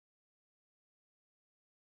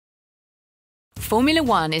Formula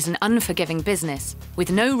One is an unforgiving business,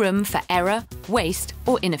 with no room for error, waste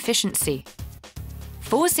or inefficiency.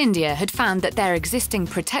 Force India had found that their existing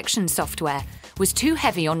protection software was too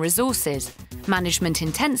heavy on resources, management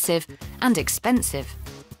intensive and expensive.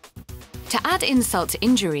 To add insult to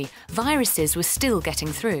injury, viruses were still getting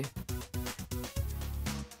through.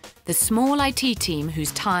 The small IT team,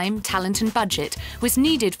 whose time, talent and budget was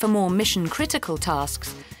needed for more mission-critical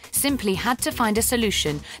tasks, simply had to find a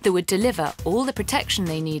solution that would deliver all the protection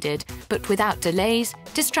they needed, but without delays,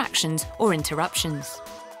 distractions or interruptions.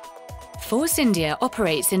 Force India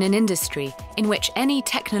operates in an industry in which any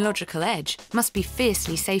technological edge must be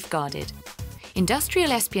fiercely safeguarded.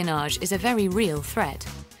 Industrial espionage is a very real threat,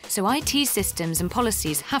 so IT systems and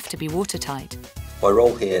policies have to be watertight. My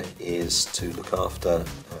role here is to look after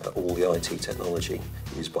all the IT technology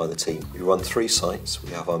used by the team. We run 3 sites.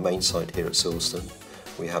 We have our main site here at Silverstone,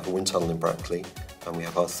 we have a wind tunnel in Brackley, and we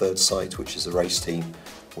have our 3rd site, which is the race team,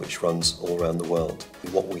 which runs all around the world.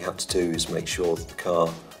 What we have to do is make sure that the car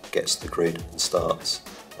gets to the grid and starts,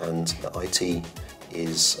 and the IT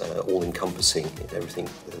is all-encompassing in everything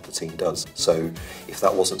that the team does. So if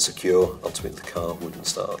that wasn't secure, ultimately the car wouldn't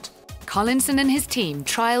start. Collinson and his team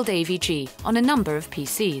trialled AVG on a number of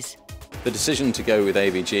PCs. The decision to go with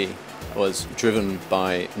AVG was driven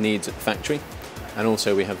by needs at the factory, and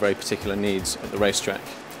also we have very particular needs at the racetrack.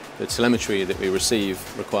 The telemetry that we receive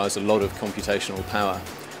requires a lot of computational power,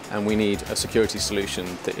 and we need a security solution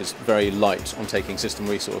that is very light on taking system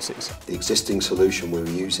resources. The existing solution we were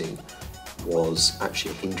using was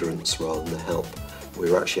actually a hindrance rather than a help.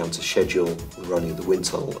 We were actually able to schedule the running of the wind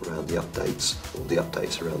tunnel around the updates, or the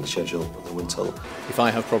updates around the schedule of the wind tunnel. If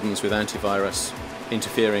I have problems with antivirus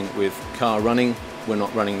interfering with car running, we're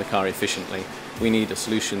not running the car efficiently. We need a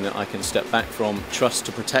solution that I can step back from, trust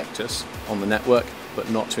to protect us on the network, but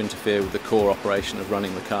not to interfere with the core operation of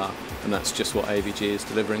running the car. And that's just what AVG is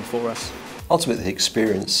delivering for us. Ultimately, the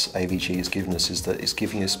experience AVG has given us is that it's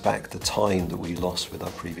giving us back the time that we lost with our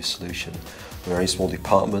previous solution. We're a very small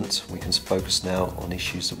department. We can focus now on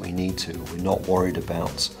issues that we need to. We're not worried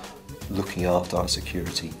about looking after our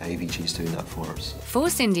security. AVG is doing that for us.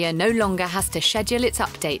 Force India no longer has to schedule its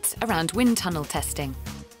updates around wind tunnel testing.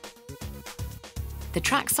 The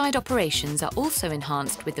trackside operations are also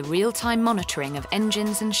enhanced with the real-time monitoring of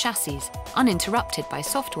engines and chassis, uninterrupted by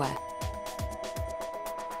software.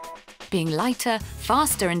 Being lighter,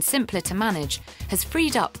 faster and simpler to manage has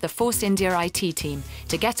freed up the Force India IT team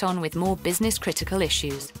to get on with more business-critical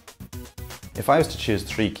issues. If I was to choose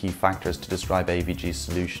 3 key factors to describe AVG's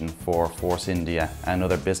solution for Force India and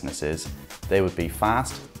other businesses, they would be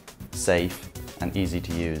fast, safe and easy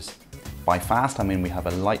to use. By fast, I mean we have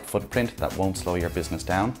a light footprint that won't slow your business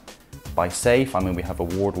down. By safe, I mean we have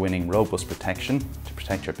award-winning robust protection to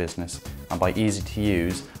protect your business. And by easy to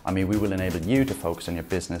use, I mean we will enable you to focus on your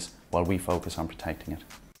business while we focus on protecting it.